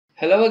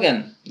Hello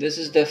again, this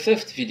is the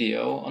 5th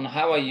video on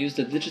how I use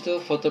the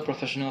Digital Photo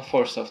Professional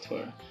 4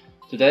 software.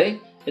 Today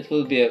it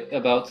will be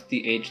about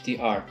the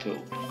HDR tool.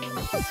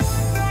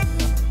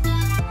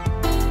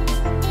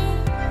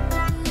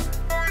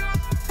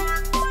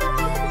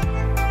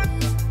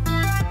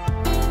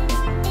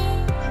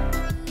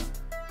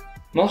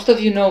 Most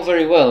of you know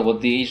very well what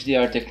the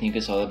HDR technique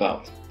is all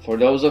about. For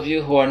those of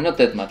you who are not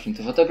that much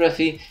into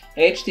photography,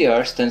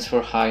 HDR stands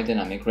for High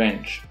Dynamic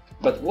Range.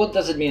 But what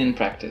does it mean in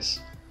practice?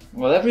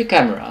 Well, every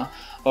camera,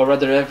 or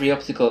rather every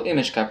optical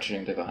image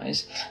capturing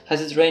device, has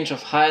its range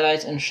of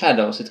highlights and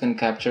shadows it can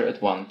capture at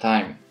one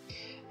time.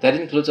 That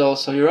includes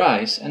also your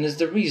eyes, and is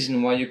the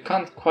reason why you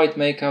can't quite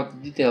make out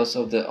the details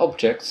of the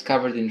objects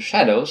covered in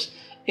shadows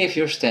if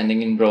you're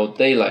standing in broad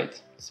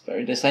daylight. It's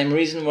the same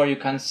reason why you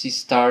can't see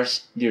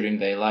stars during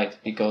daylight,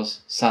 because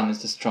sun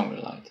is the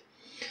stronger light.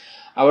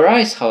 Our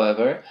eyes,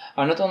 however,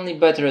 are not only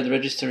better at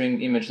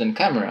registering image than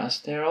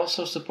cameras, they are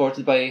also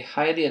supported by a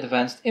highly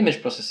advanced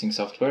image processing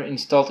software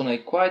installed on a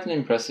quite an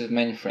impressive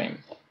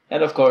mainframe.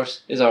 That, of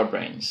course, is our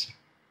brains.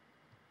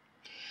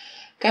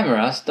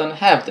 Cameras don't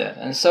have that,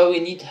 and so we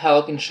need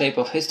help in shape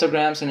of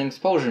histograms and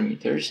exposure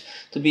meters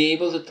to be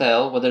able to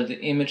tell whether the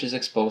image is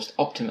exposed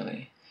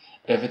optimally.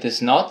 If it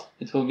is not,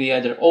 it will be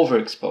either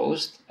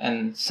overexposed,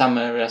 and some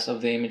areas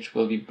of the image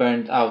will be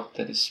burned out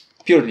that is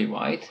purely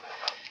white,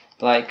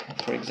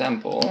 like, for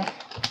example,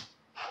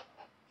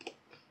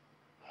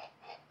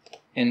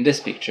 in this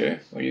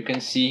picture, where you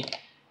can see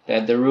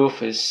that the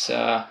roof is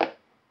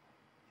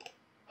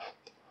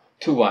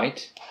too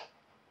white,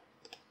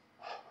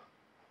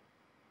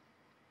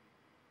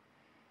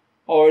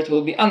 or it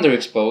will be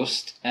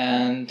underexposed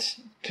and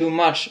too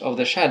much of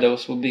the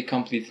shadows will be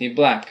completely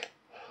black.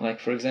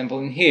 Like, for example,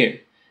 in here,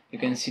 you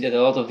can see that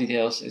a lot of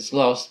details is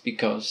lost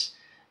because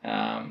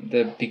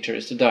the picture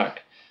is too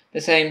dark. The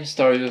same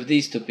story with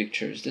these two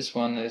pictures. This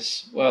one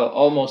is, well,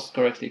 almost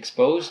correctly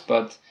exposed,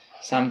 but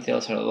some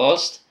details are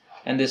lost,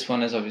 and this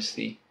one is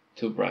obviously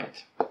too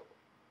bright.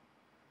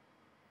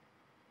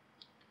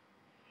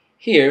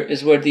 Here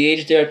is where the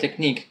HDR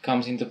technique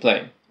comes into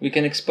play. We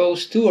can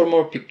expose two or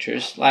more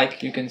pictures,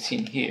 like you can see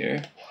in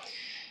here,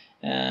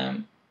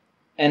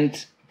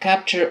 and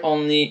capture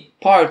only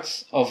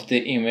parts of the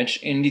image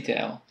in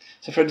detail.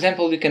 So, for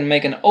example, we can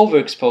make an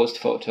overexposed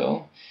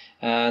photo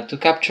to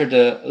capture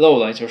the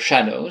lowlights or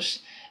shadows,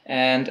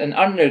 and an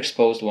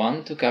underexposed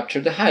one to capture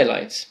the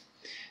highlights.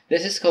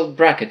 This is called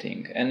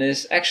bracketing and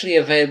is actually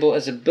available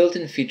as a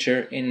built-in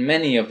feature in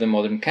many of the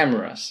modern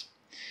cameras.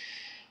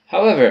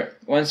 However,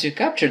 once you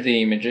capture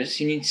the images,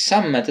 you need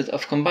some method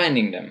of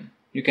combining them.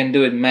 You can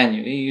do it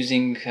manually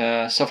using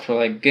software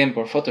like GIMP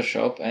or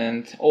Photoshop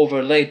and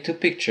overlay two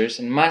pictures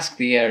and mask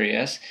the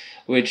areas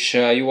which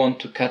you want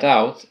to cut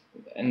out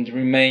and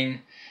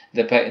remain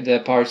the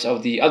parts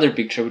of the other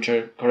picture which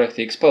are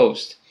correctly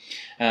exposed.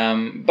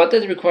 But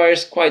that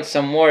requires quite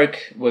some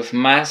work with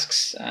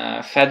masks,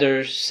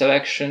 feathers,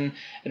 selection.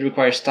 It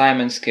requires time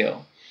and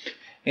skill.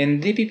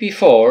 In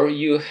DPP4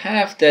 you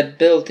have that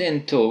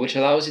built-in tool which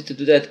allows you to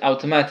do that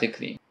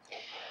automatically.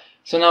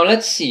 So now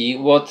let's see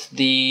what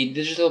the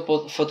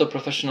Digital Photo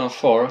Professional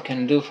 4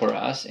 can do for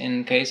us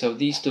in case of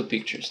these two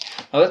pictures.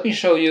 Now let me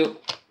show you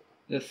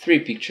the three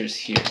pictures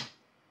here.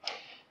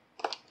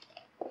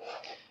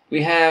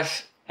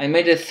 I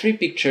made a three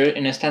picture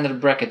in a standard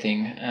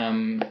bracketing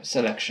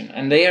selection,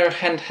 and they are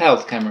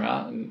handheld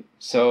camera.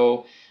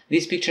 So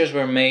these pictures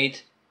were made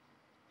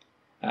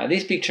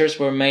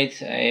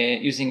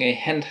using a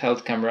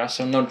handheld camera,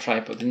 so no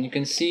tripod, and you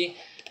can see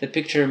the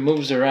picture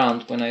moves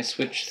around when I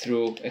switch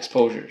through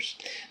exposures.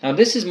 Now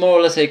this is more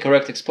or less a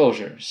correct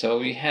exposure, so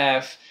we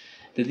have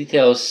the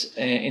details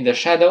in the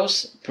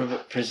shadows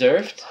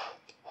preserved,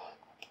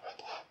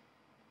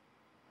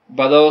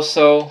 but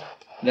also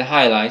the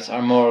highlights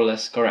are more or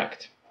less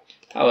correct.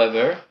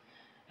 However,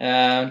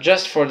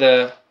 just for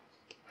the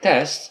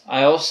test,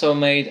 I also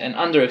made an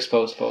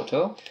underexposed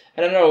photo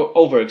and an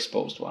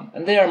overexposed one,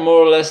 and they are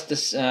more or less the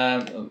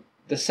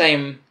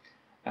same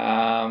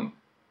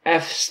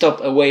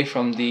f-stop away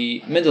from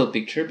the middle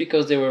picture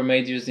because they were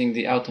made using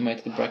the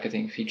automated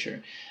bracketing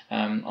feature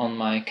on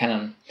my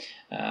Canon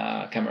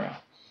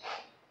camera.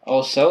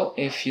 Also,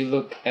 if you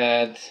look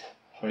at,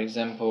 for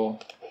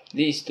example,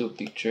 these two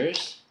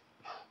pictures,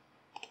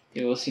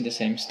 you will see the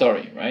same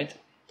story, right?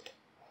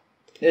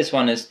 This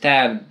one is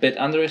tad bit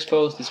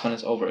underexposed, this one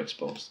is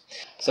overexposed.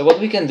 So what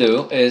we can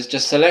do is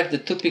just select the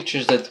two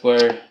pictures that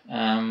were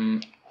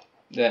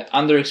the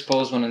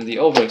underexposed one and the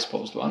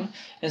overexposed one,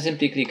 and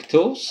simply click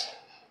Tools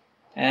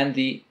and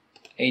the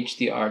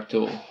HDR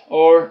tool.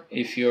 Or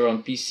if you're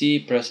on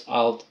PC, press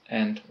Alt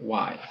and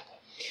Y.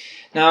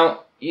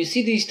 Now, you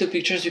see these two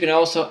pictures, you can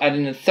also add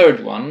in a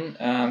third one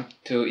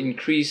to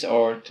increase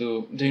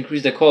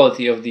the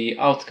quality of the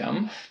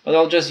outcome, but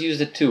I'll just use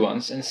the two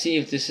ones and see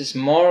if this is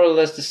more or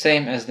less the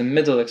same as the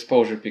middle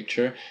exposure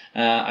picture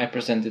I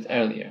presented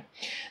earlier.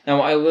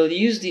 Now I will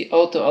use the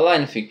auto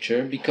align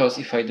feature because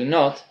if I do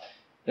not,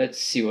 let's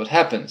see what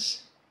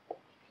happens.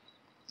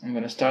 I'm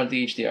going to start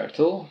the HDR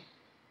tool.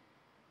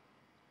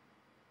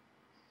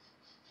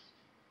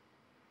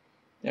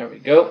 There we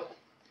go.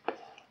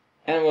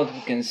 And what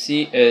we can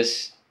see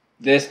is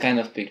this kind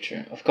of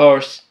picture. Of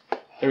course,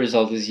 the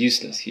result is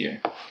useless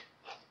here.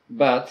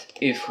 But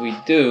if we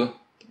do,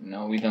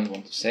 no, we don't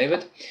want to save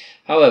it.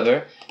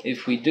 However,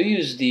 if we do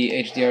use the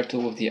HDR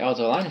tool with the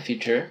auto align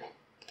feature,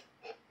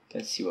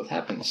 let's see what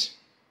happens.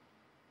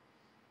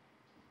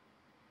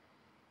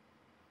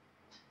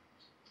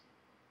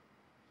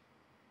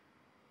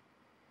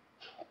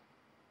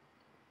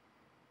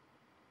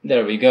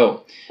 There we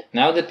go.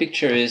 Now the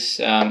picture is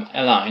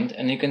aligned,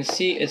 and you can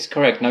see it's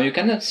correct. Now you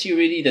cannot see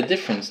really the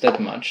difference that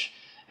much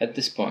at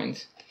this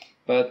point,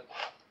 but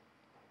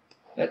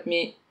let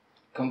me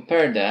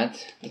compare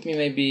that. Let me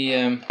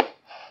maybe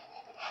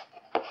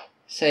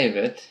save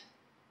it,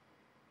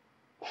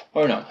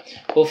 or no,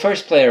 we'll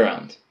first play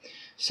around.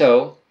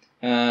 So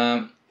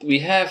we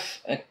have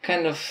a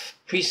kind of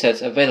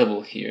presets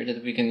available here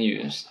that we can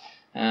use,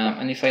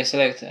 and if I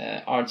select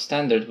Art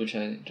Standard, which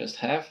I just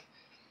have,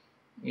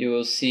 you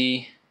will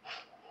see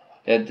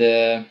that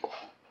the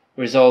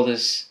result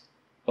is,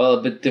 well,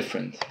 a bit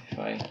different. If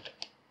I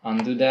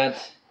undo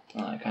that,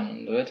 well, I can't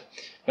undo it,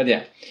 but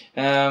yeah,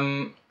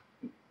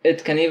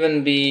 it can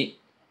even be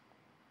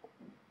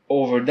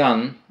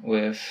overdone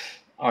with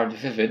Art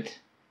Vivid,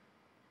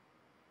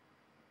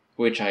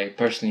 which I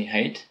personally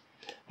hate,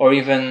 or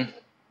even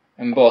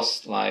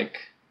embossed,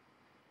 like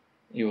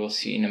you will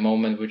see in a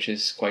moment, which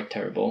is quite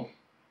terrible,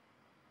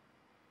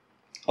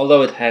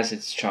 although it has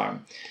its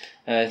charm.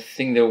 I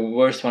think the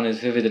worst one is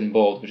Vivid and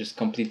Bold, which is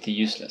completely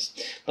useless.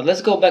 But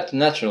let's go back to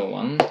natural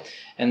one.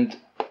 And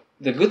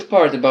the good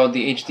part about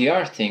the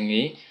HDR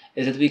thingy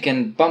is that we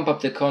can bump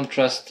up the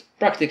contrast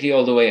practically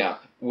all the way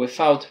up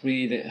without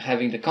really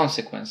having the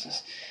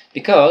consequences,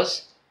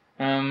 because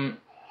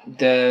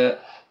the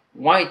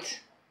white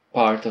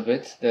part of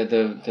it,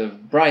 the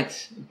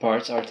bright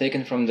parts, are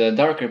taken from the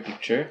darker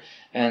picture,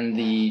 and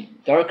the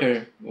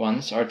darker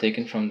ones are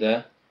taken from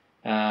the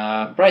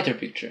brighter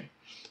picture.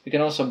 We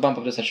can also bump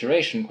up the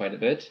saturation quite a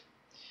bit.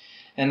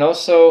 And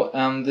also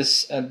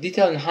this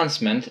detail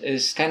enhancement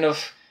is kind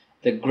of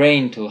the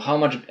grain tool,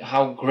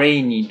 how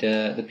grainy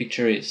the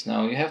picture is.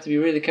 Now you have to be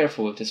really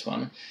careful with this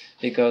one,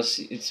 because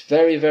it's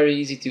very, very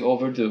easy to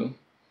overdo.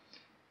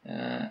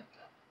 And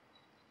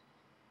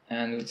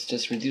let's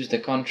just reduce the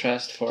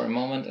contrast for a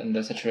moment, and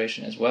the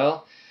saturation as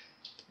well,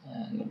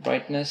 and the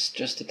brightness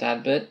just a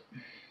tad bit.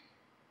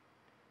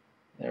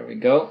 There we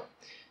go.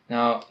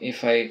 Now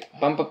if I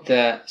bump up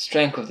the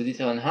strength of the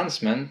detail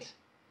enhancement,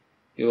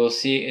 you will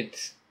see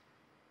it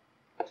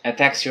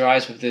attacks your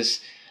eyes with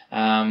this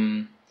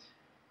kind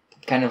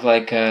of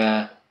like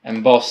a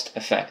embossed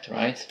effect,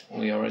 right?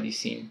 We already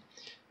seen.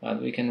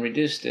 But we can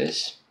reduce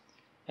this,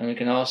 and we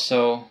can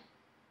also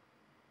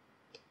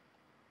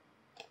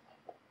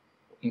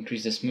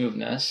increase the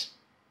smoothness.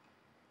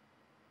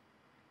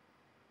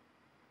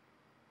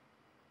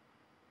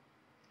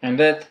 And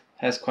that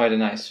has quite a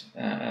nice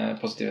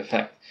positive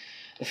effect.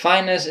 The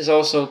fineness is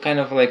also kind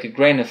of like a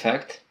grain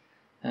effect,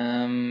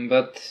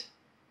 but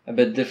a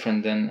bit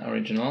different than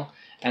original,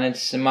 and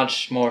it's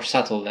much more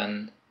subtle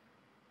than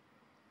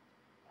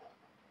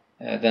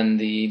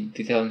the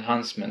detail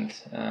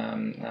enhancement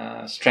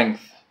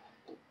strength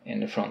in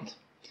the front.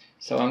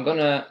 So I'm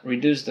gonna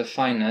reduce the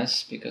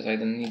fineness because I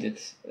don't need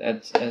it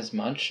as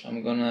much.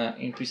 I'm gonna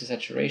increase the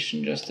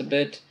saturation just a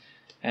bit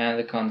and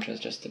the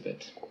contrast just a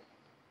bit.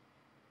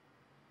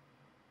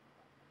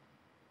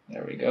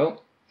 There we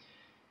go.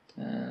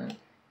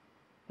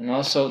 And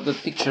also the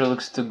picture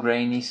looks too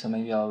grainy, so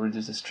maybe I'll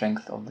reduce the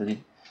strength of the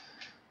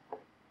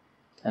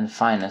and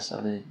fineness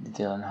of the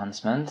detail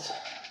enhancement.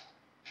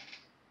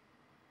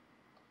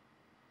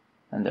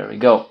 And there we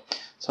go.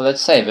 So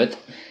let's save it.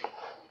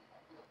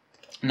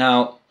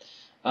 Now,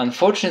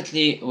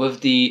 unfortunately,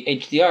 with the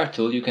HDR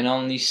tool, you can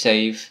only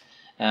save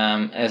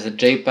as a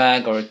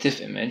JPEG or a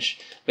TIFF image.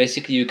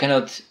 Basically, you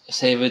cannot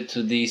save it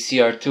to the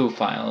CR2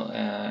 file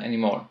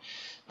anymore.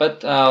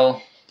 But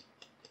I'll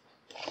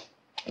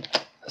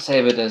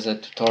save it as a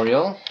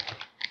tutorial,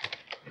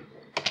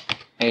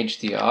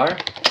 HDR,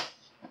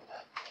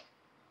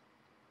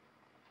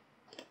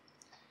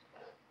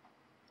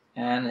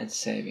 and it's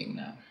saving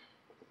now.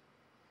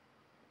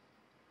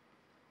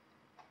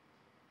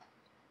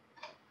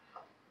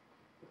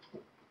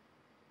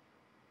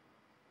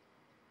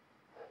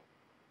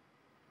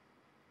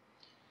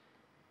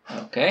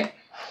 Okay,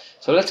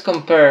 so let's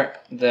compare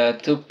the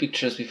two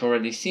pictures we've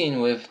already seen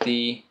with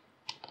the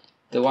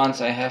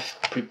ones I have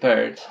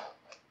prepared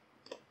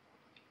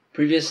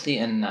previously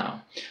and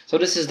now. So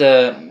this is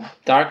the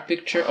dark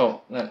picture.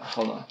 Oh,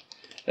 hold on.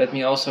 Let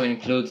me also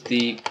include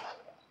the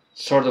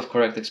sort of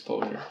correct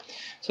exposure.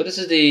 So this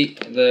is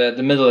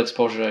the middle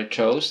exposure I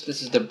chose.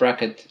 This is the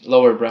bracket,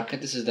 lower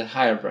bracket. This is the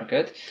higher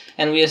bracket.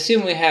 And we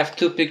assume we have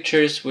two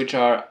pictures which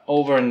are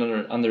over and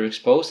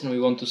underexposed, and we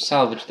want to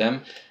salvage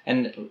them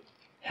and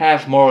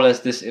have more or less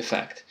this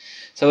effect.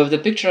 So with the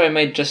picture I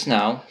made just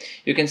now,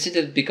 you can see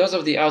that because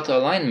of the auto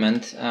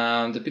alignment,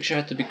 the picture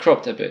had to be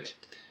cropped a bit.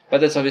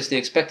 But that's obviously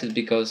expected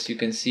because you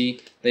can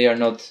see they are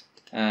not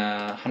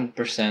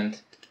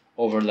 100%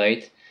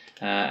 overlaid,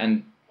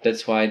 and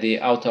that's why the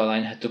auto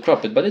align had to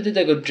crop it, but it did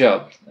a good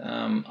job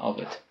of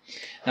it.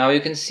 Now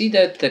you can see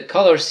that the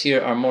colors here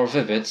are more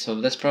vivid, so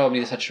that's probably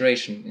the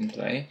saturation in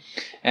play.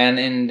 And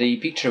in the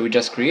picture we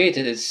just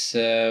created, it's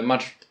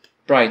much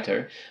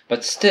brighter,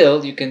 but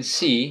still you can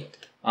see,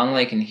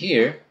 unlike in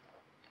here,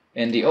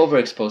 in the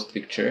overexposed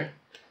picture,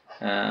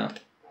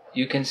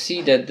 you can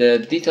see that the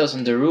details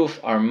on the roof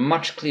are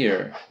much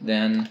clearer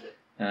than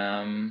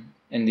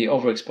in the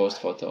overexposed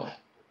photo.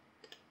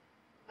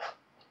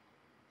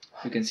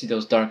 You can see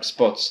those dark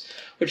spots,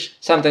 which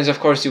sometimes of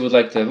course you would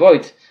like to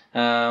avoid,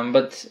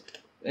 but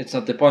it's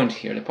not the point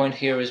here. The point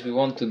here is we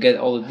want to get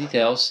all the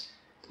details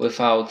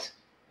without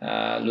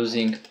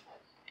losing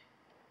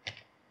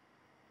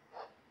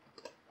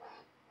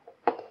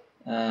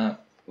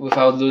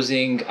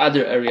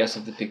other areas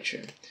of the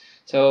picture.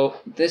 So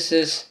this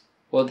is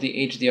what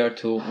the HDR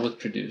tool would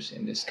produce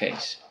in this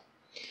case.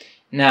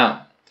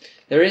 Now,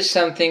 there is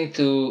something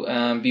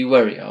to be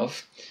wary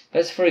of.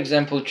 Let's, for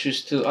example,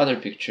 choose two other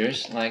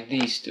pictures, like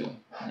these two.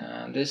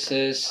 This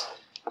is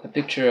a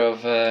picture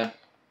of,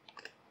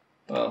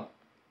 well,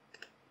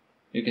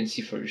 you can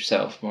see for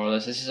yourself, more or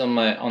less. This is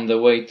on the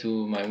way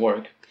to my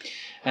work.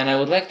 And I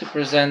would like to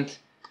present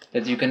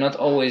that you cannot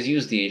always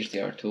use the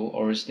HDR tool,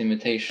 or its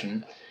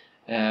limitation,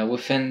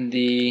 with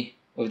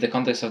the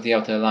context of the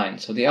outer line.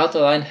 So the outer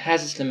line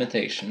has its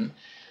limitation,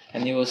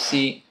 and you will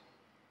see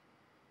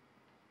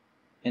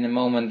in a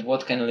moment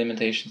what kind of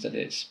limitations it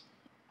is.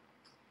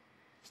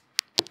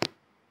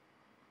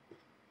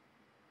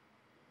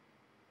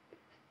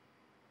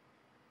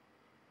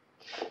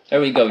 There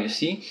we go, you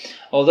see.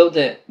 Although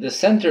the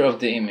center of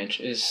the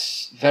image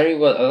is very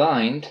well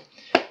aligned,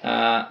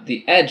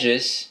 the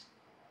edges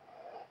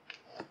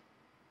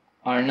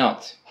are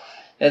not.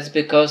 That's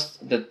because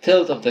the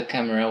tilt of the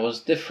camera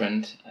was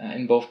different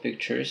in both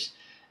pictures,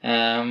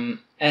 and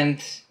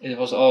it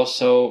was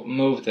also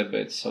moved a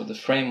bit, so the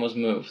frame was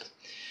moved.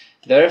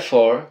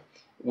 Therefore,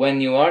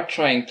 when you are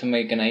trying to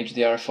make an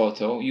HDR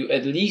photo, you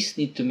at least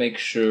need to make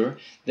sure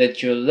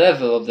that your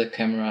level of the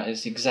camera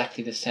is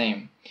exactly the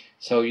same.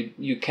 So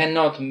you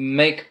cannot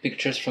make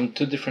pictures from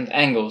two different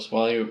angles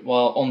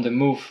while on the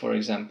move, for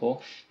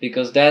example,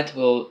 because that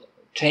will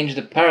change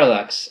the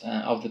parallax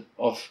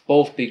of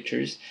both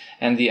pictures,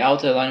 and the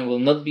outer line will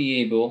not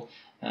be able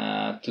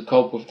to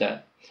cope with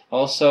that.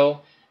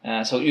 Also,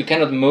 so you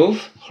cannot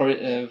move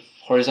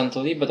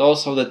horizontally, but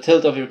also the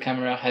tilt of your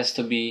camera has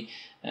to be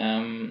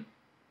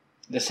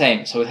the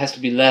same, so it has to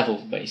be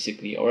leveled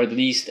basically, or at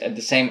least at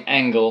the same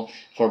angle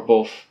for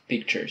both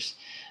pictures.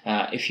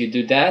 If you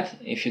do that,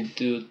 if you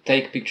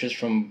take pictures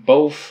from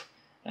both,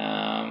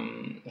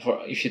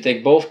 if you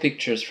take both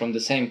pictures from the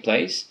same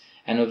place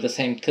and with the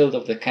same tilt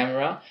of the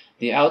camera,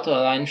 the outer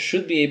line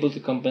should be able to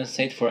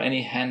compensate for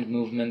any hand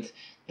movement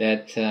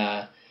that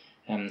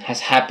has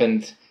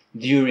happened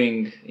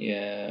during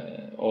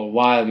or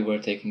while you were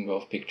taking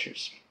both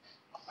pictures.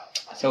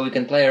 So we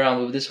can play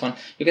around with this one.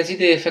 You can see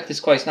the effect is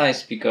quite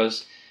nice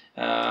because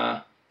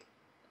the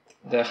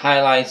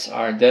highlights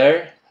are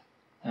there,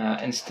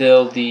 and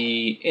still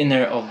the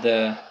inner of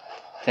the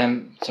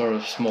sort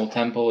of small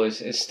temple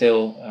is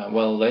still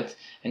well lit,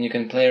 and you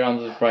can play around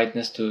with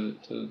brightness to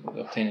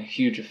obtain a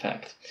huge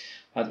effect.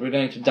 But we're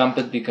going to dump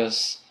it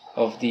because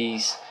of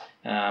these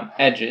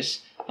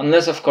edges,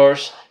 unless of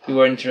course you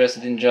were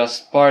interested in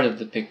just part of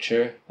the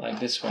picture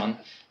like this one.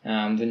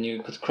 Then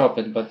you could crop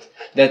it, but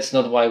that's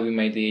not why we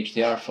made the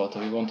HDR photo.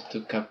 We wanted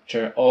to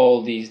capture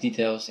all these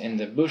details in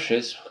the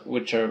bushes,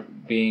 which are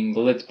being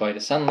lit by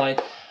the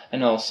sunlight,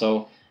 and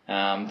also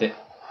the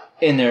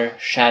inner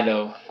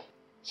shadow.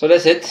 So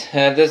that's it.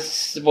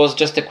 This was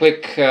just a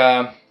quick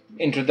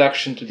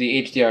introduction to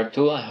the HDR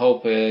tool. I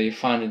hope you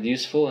found it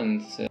useful,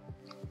 and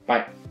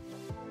bye.